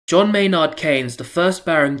John Maynard Keynes, the first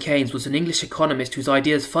Baron Keynes, was an English economist whose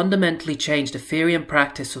ideas fundamentally changed the theory and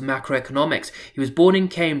practice of macroeconomics. He was born in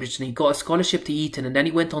Cambridge and he got a scholarship to Eton, and then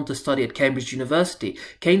he went on to study at Cambridge University.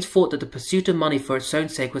 Keynes thought that the pursuit of money for its own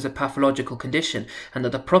sake was a pathological condition, and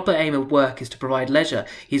that the proper aim of work is to provide leisure.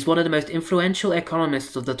 He is one of the most influential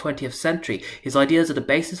economists of the 20th century. His ideas are the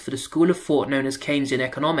basis for the school of thought known as Keynesian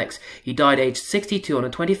economics. He died aged 62 on the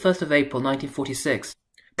 21st of April 1946.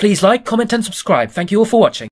 Please like, comment and subscribe. Thank you all for watching.